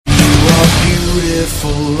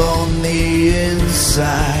fearful on the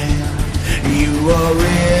inside. You are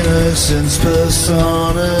innocence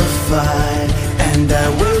personified, and I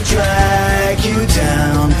will drag you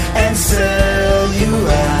down and sell you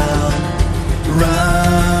out.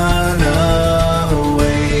 Run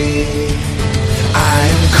away. I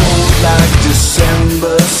am cold like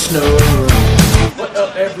December snow. What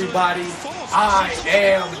up, everybody? I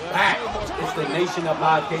am back. It's the Nation of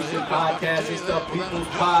Podcation podcast. It's the People's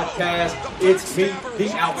Podcast. It's me,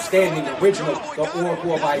 the outstanding original, the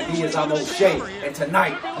Oracle of Ideas. I'm O'Shea. And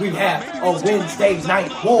tonight we have a Wednesday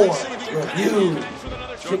Night War review.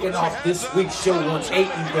 Kicking off this week's show on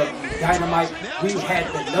AEW Dynamite, we had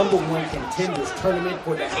the #1 contenders tournament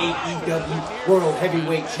for the AEW World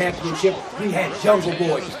Heavyweight Championship. We had Jungle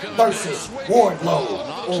Boy versus Wardlow.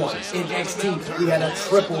 On NXT, we had a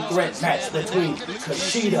triple threat match between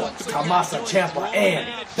Kushida, Tommaso Ciampa, and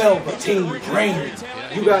Velveteen Dream.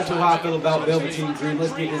 You guys know how I feel about Velveteen Dream.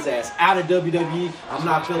 Let's get his ass out of WWE. I'm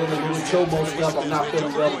not feeling the little chomo stuff. I'm not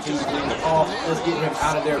feeling Velveteen Dream at all. Let's get him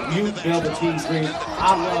out of there. Mute Velveteen Dream.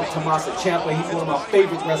 I love Tommaso Ciampa. He's one of my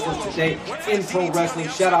favorite wrestlers today in pro wrestling.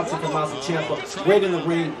 Shout out to Tommaso Ciampa. Great in the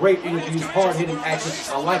ring, great interviews, hard-hitting action.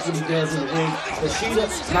 I like what he does in the ring. Kushida,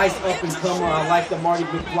 nice up-and-comer. I like the Marty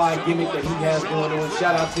McFly gimmick that he has going on.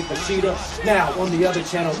 Shout out to Kushida. Now, on the other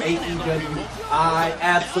channel, AEW, I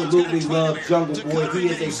absolutely love Jungle Boy. He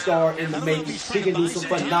is a star in the making. He can do some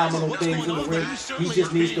phenomenal things in the ring. He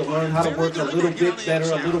just needs to learn how to work a little bit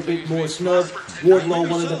better, a little bit more snug. Wardlow,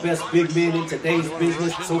 one of the best big men in today's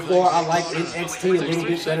business. So far, I like NXT a little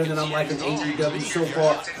bit better than I'm liking AEW so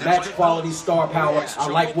far. Match quality, star power. I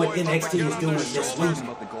like what NXT is doing this week.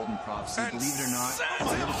 About the golden prophecy, believe it or not,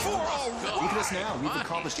 look at us now. We've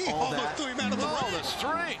accomplished all that. All the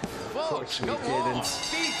strength. Folks, we didn't.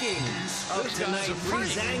 Speaking of tonight,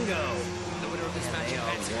 Breezango. The winner of this match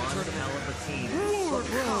advances to the hell of a team.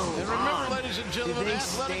 And remember, ladies and gentlemen,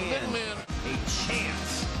 athletic big men. A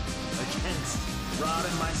chance against Rod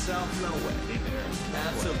and myself? No way.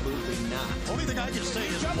 Absolutely not. Only thing I can say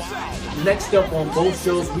is wow. Next up on both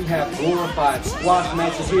shows, we have glorified squash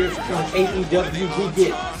matches here on AEW. We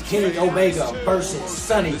get Kenny Omega versus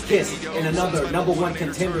Sonny Kiss in another #1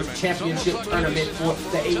 contenders championship tournament for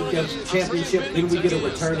the AEW championship. Then we get a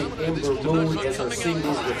returning Ember Moon as her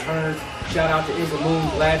singles return. Shout out to Ember Moon,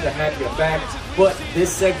 glad to have you back. But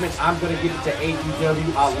this segment, I'm going to give it to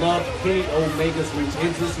AEW. I love Kenny Omega's new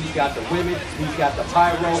entrance. He's got the women, he's got the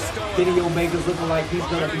pyro. Kenny Omega's looking like he's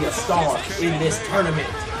going to be a star in this tournament.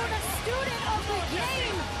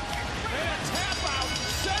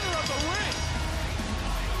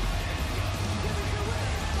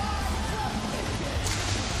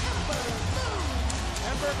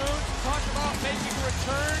 Ember Moon talked about making a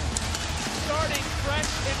return, starting fresh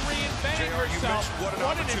and reinventing herself. What an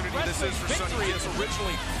opportunity this is for Sonny Kiss.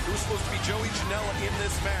 Originally, it was supposed to be Joey Janela in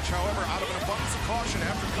this match. However, out of an abundance of caution,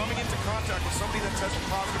 after coming into contact with somebody that tested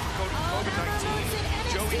positive for COVID-19,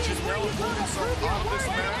 Joey Janela pulled himself out of this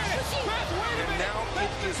match. And now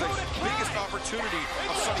it is the biggest opportunity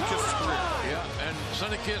of Sonny Kiss's career. Yeah, and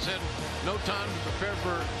Sonny Kiss had no time to prepare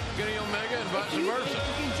for Kenny Omega and vice versa.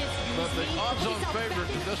 But the odds-on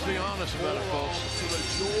favorite, let's be honest about it, folks.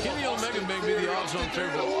 Kenny Omega may be the odds-on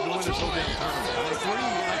favorite to win this whole damn tournament.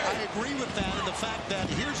 I agree with that, and the fact that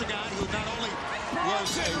here's a guy who not only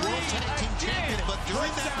was a World Tag Team Champion, but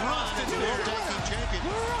during that run as a World Tag Team Champion,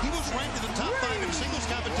 he was ranked in the top 5 in singles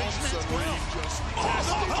competition as well.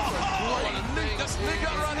 This knee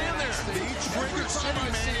got run in there. He triggered Sonny,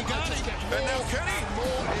 man. He got it. And now Kenny,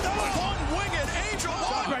 one winged angel.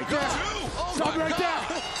 Stop right there. Stop right there.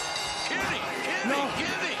 Kenny.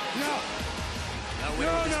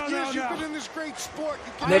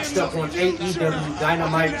 Next up on AEW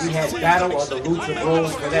Dynamite, we had Battle of the Lucha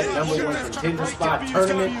Bros for that #1 contender spot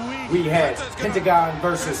tournament. We had Pentagon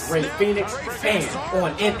versus Rey Fenix, and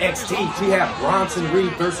on NXT, we have Bronson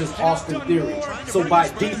Reed versus Austin Theory. So by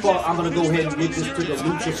default, I'm going to go ahead and give this to the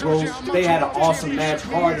Lucha Bros. They had an awesome match,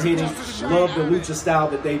 hard-hitting, love the Lucha style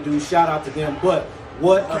that they do. Shout out to them, but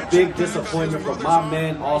what a big disappointment from my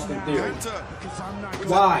man, Austin Theory.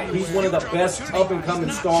 Why? He's one of the best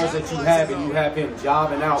up-and-coming stars that you have, and you have him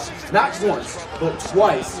jobbing out, not once, but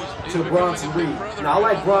twice, to Bronson Reed. Now, I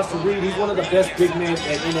like Bronson Reed. He's one of the best big men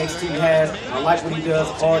that NXT has. I like what he does,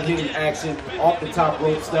 hard-hitting action, off-the-top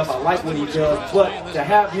rope stuff. I like what he does, but to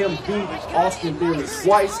have him beat Austin Theory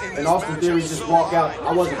twice, and Austin Theory just walk out,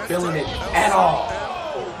 I wasn't feeling it at all.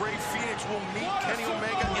 Rey Fenix will meet Kenny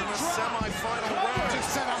Omega in the semifinal round. Just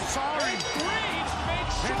said I'm sorry.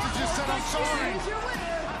 Victor just said I'm sorry.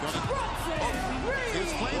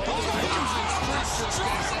 It's played for the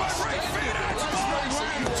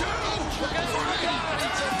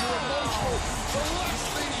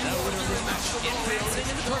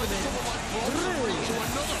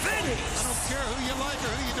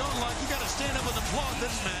applaud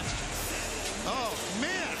this match. Oh,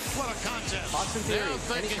 man, what a contest. Now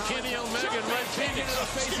thinking Kenny Omega and Red Phoenix.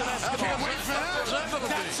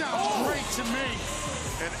 That sounds great to me.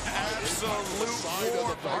 An absolute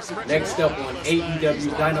war. Next up on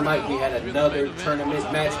AEW Dynamite, we had another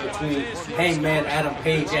tournament match between Hangman Adam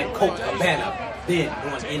Page and Colt Cabana. Then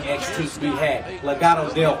on NXT, we had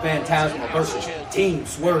Legado del Fantasma versus Team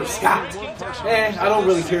Swerve Scott. I don't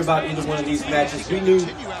really care about either one of these matches. We knew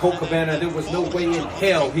Colt Cabana, there was no way in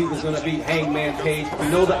hell he was going to beat Hangman Page. We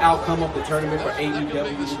know the outcome of the tournament for AEW.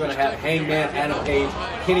 We're going to have Hangman Adam Page,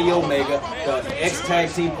 Kenny Omega, the ex-tag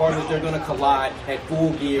team partners, they're going to collide at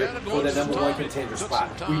Full Gear for the #1 contender spot.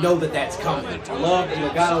 We know that that's coming. I loved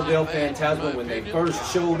Legado del Fantasma when they first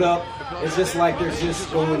showed up. It's just like they're just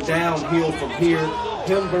going downhill from here.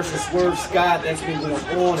 Him versus Swerve Scott, that's been going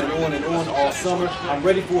on and on and on all summer. I'm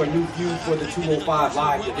ready for a new feud for the 205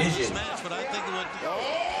 Live division. But I think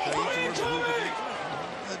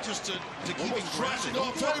just to keep him crashing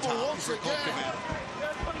off the top for Colt Cabana.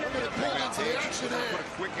 Put a quick end to this.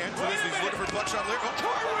 He's looking for buckshot.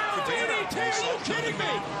 Cabana. Kidding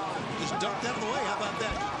me. Just ducked out of the way. How about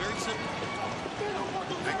that? Very simple.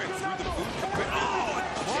 Hangman through the boot.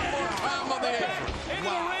 One more time on the apron.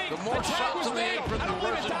 The more shots on the apron, the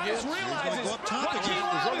worse it gets. Go up top again.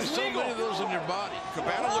 There's only so many of those in your body.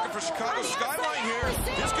 Cabana looking for Chicago skyline here.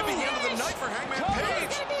 This could be the end of the night for Hangman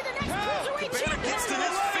Page. Cabana gets to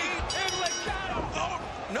his feet. Oh,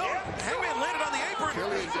 no. Hangman landed on the apron.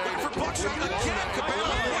 Looking for buckshot again.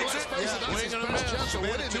 Cabana avoids it. Swing and a miss.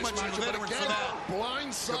 Cabana too much of a veteran for that.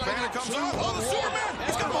 Cabana comes out. Oh, the Superman.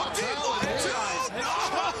 He's got one deep line, too.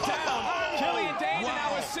 Killian Dane and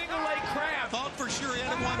now a single leg crab. Thought for sure he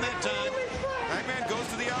had him one that time. Hangman goes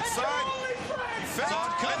to the outside. He faked.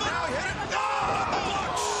 And now hit it.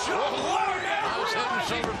 Buckshot. Nice head and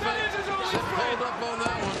shoulder fake. Sit pulled up on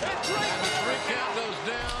that one. And the 3 count goes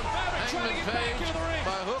down. Hangman Page,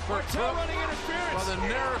 by hook or crook, by the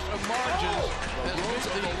nearest of margins, has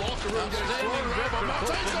reached the outstanding veteran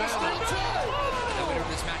Colt Cabana. The winner of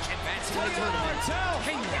this match advancing to the tournament.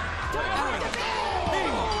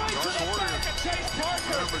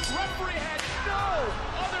 Referee had no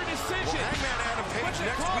other decision. Hangman Adam Page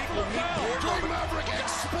next week will meet Wardlow. Maverick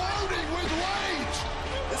exploding with rage.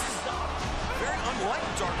 This is very unlike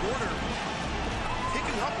Dark Order.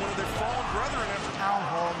 Picking up one of their fallen brethren after Town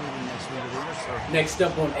hall meeting next week at the Inner Circle. Next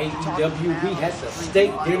up on AEW, we had the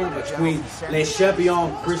steak dinner between Le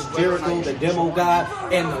Champion Chris Jericho, the demo guy,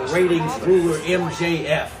 and the ratings ruler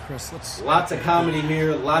MJF. Lots of comedy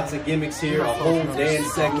here, lots of gimmicks here, a whole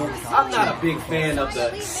dance segment. I'm not a big fan of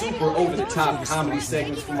the super over-the-top comedy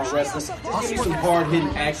segments for my wrestling. Just give me some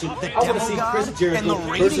hard-hitting action. I want to see Chris Jericho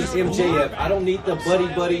versus MJF. I don't need the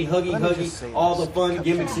buddy-buddy, huggy-huggy, all the fun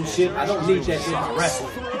gimmicks and shit. I don't need that in my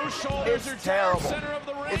wrestling. It's terrible.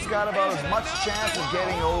 It's got about as much chance of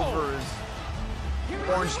getting over as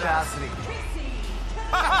Orange Cassidy.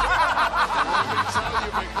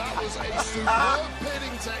 That was a superb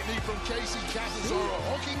pinning technique from Casey Catanzaro,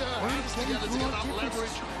 hooking her hands together to get that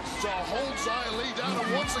leverage to hold Xia Li down,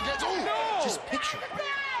 and once again, Just picture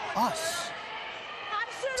us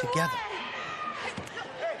together.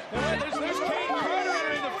 There's Kane Carter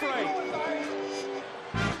entering the fray.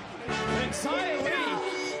 And Xia Li,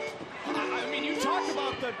 I mean, you talked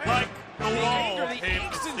about the anger, the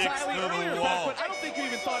angst in Xia Li earlier, but I don't think you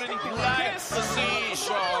even thought anything like this. The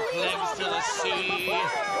seashore clings to the sea.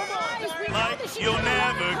 Like you'll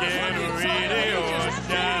never get rid of your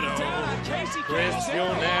shadow. Chris,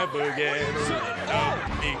 you'll never get rid of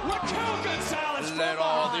me. Let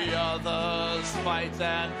all the others fight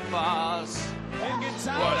and fuss.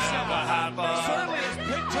 Whatever happens, Certainly his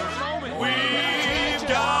big turn moment. we've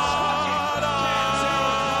got us.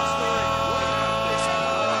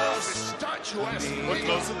 We're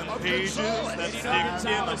closer than pages that stick in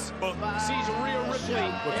a book. Sees Rhea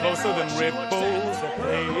Ripley. We're closer than ripples that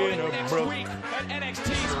play in a brook. Week at NXT.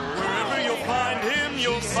 Wherever you'll find him,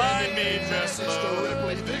 you'll find me just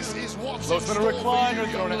this is what's closer to recliner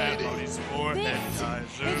thrown at Tony's forehead.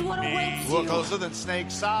 We're closer than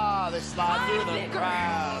snakes are. They slide through the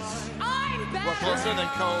grass. We're closer than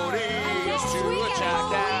Cody's to a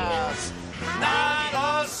jackass. Not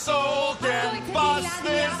a soul can bust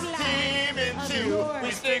this team in two.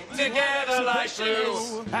 We stick together like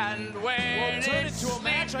glue. And when it's into a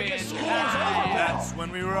match, I guess sleeping time, That's when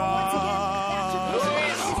we rock. we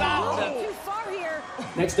stop them.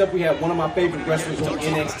 Next up, we have one of my favorite wrestlers on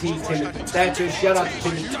NXT, Timothy Thatcher. Shout out to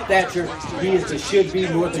Timothy Thatcher. He is the should-be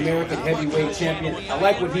North American heavyweight champion. I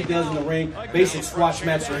like what he does in the ring. Basic squash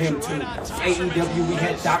match for him, too. AEW, we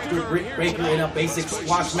had Dr. Britt Baker in a basic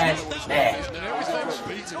squash match. Yes.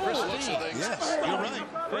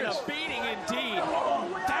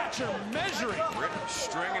 pressure measuring.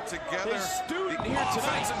 Stringing together His student the here tonight.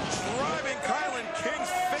 offense and driving Kylan King's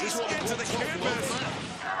face into the canvas.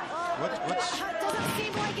 Doesn't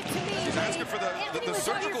seem like it to me. He's asking for the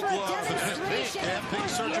surgical glove. Yeah, big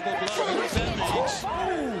surgical glove. What's that means?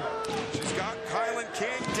 She's got Kylan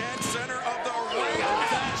King dead center of the ring.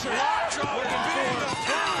 Lockjaw being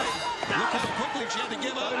applied. Look how quickly she had to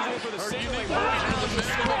give up. For the unique version of the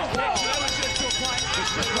Mystic Connection. That was just to apply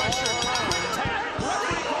extra pressure. Tap.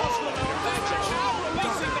 Referee calls for no action. Now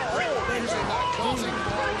releasing the ring.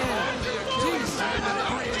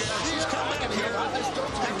 She's coming in here after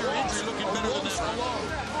injury looking better than ever.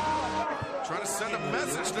 Trying to send a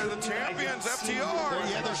message to the champions,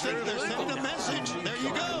 FTR. Yeah, they're sending a message. There you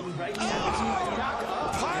go.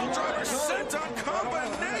 Pile driver sent on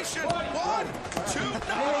combination. 1, 2,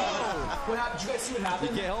 no. Did you guys see what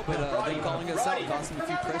happened? You can't help it. Them calling us out, costing a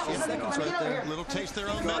few precious seconds right there. A little taste their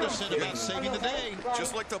own medicine about saving the day.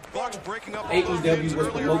 Just like the Bucks breaking up. AEW was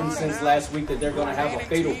promoting since last week that they're going to have a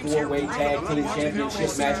fatal 4-way tag team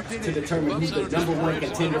championship match to determine who's the #1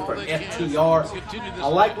 contender for FTR. I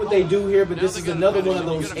like what they do here, but this is another one of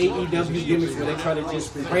those AEW gimmicks where they try to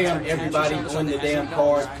just ram everybody on the damn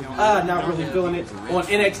card. Not really feeling it. On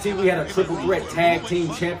NXT, we had a triple threat tag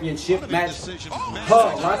team championship match.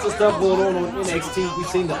 Lots of stuff going on NXT. We've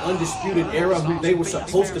seen the Undisputed Era, who they were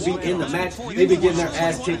supposed to be in the match. They've been getting their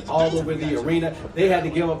ass kicked all over the arena. They had to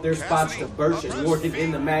give up their spots to Burch and Lorcan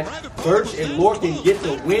in the match. Burch and Lorcan get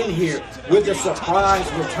the win here with the surprise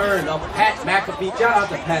return of Pat McAfee. Shout out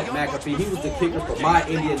to Pat McAfee. He was the kicker for my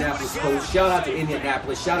Indianapolis Colts. Shout out to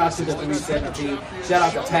Indianapolis. Shout out to the 317. Shout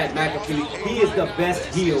out to Pat McAfee. He is the best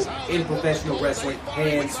heel in professional wrestling,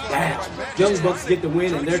 hands down. Young Bucks get the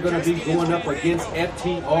win, and they're going to be going up against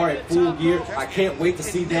FTR at Full Gear. I can't wait to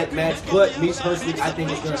see that match, but me personally, I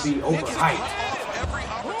think it's going to be overhyped. Every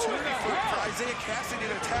opportunity for Isaiah Cassidy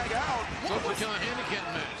to tag out. So it's become a handicap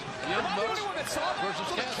match. Young Bucks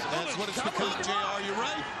versus Cassidy. That's what it's become, JR. You're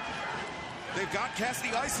right. They've got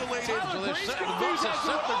Cassidy isolated. So they've set, the Bucks have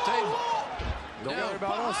set their table. Don't worry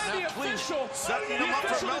about us. Now, please. Setting him up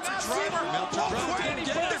for Meltzer Driver.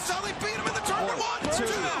 That's how they beat him in the tournament. 1, 2,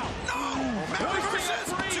 no. Matt versus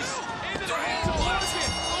 2, 3. Into the hands of Lorcan.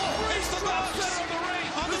 He's the top center of the ring.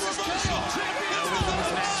 This is KO.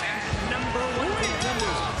 #1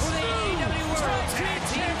 contenders for the AEW World Tag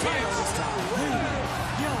Team titles. It's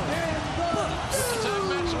a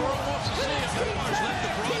match the world wants to see. Let the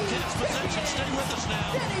broadcast possession stay with us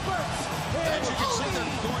now. As you can see them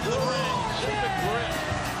going to the ring.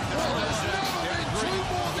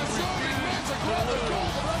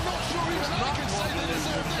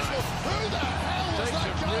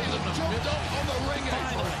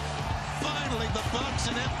 Finally, the Bucks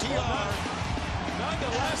and FTR.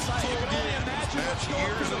 Nonetheless, I can only imagine Match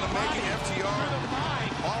years in the making. FTR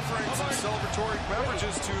offering some celebratory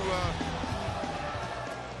beverages to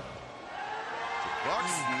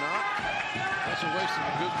Bucks. Not. That's a waste of a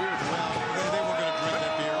good beer. Well, they were going to drink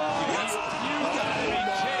that beer.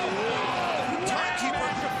 Timekeeper.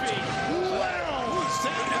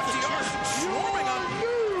 FTR swarming on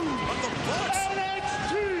the Bucks.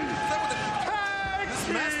 This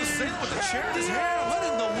match the same with the chair in his hand. What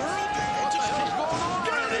in the world? What just is going on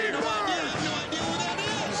right here? No idea who that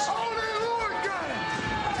is.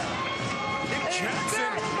 Nick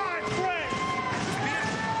Jackson.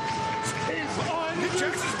 Nick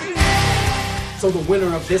Jackson's being... So the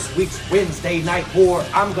winner of this week's Wednesday Night War,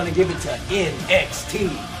 I'm going to give it to NXT.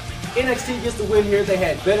 NXT gets the win here. They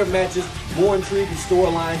had better matches, more intriguing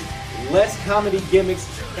storylines, less comedy gimmicks,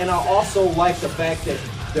 and I also like the fact that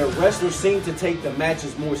their wrestlers seem to take the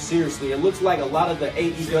matches more seriously. It looks like a lot of the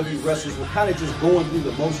AEW wrestlers were kind of just going through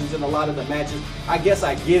the motions in a lot of the matches. I guess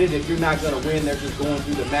I get it. If you're not going to win, they're just going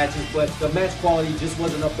through the matches. But the match quality just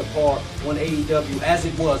wasn't up to par on AEW as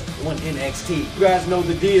it was on NXT. You guys know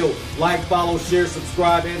the deal. Like, follow, share,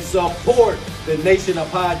 subscribe, and support the Nation of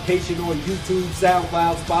Podcation on YouTube,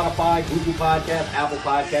 SoundCloud, Spotify, Google Podcasts, Apple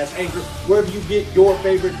Podcasts, Anchor. Wherever you get your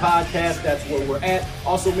favorite podcast, that's where we're at.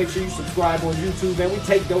 Also, make sure you subscribe on YouTube, and we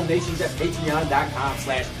take donations at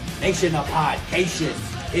patreon.com/Nation of Podcation.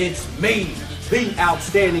 It's me, the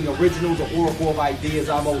outstanding original, the Oracle of Ideas.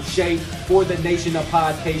 I'm O'Shea for the Nation of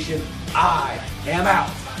Podcation. I am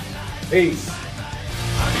out. Peace.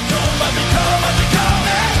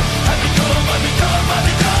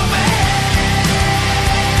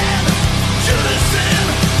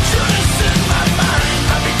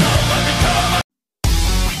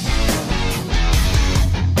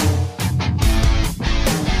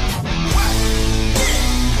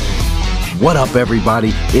 What up,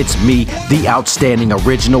 everybody? It's me, the outstanding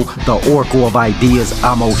original, the Oracle of Ideas.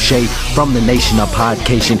 I'm O'Shea from the Nation of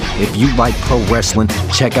Podcation. If you like pro wrestling,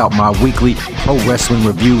 check out my weekly pro wrestling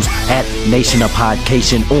reviews at Nation of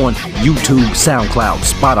Podcation on YouTube, SoundCloud,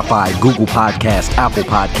 Spotify, Google Podcasts, Apple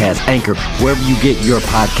Podcasts, Anchor, wherever you get your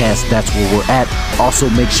podcast, that's where we're at. Also,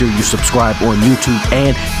 make sure you subscribe on YouTube,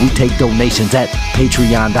 and we take donations at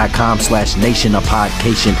patreon.com/Nation of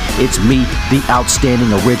Podcation. It's me, the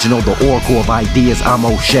outstanding original, the Oracle of Ideas. I'm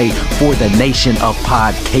O'Shea for the Nation of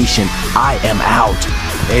Podcation. I am out.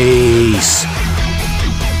 Peace.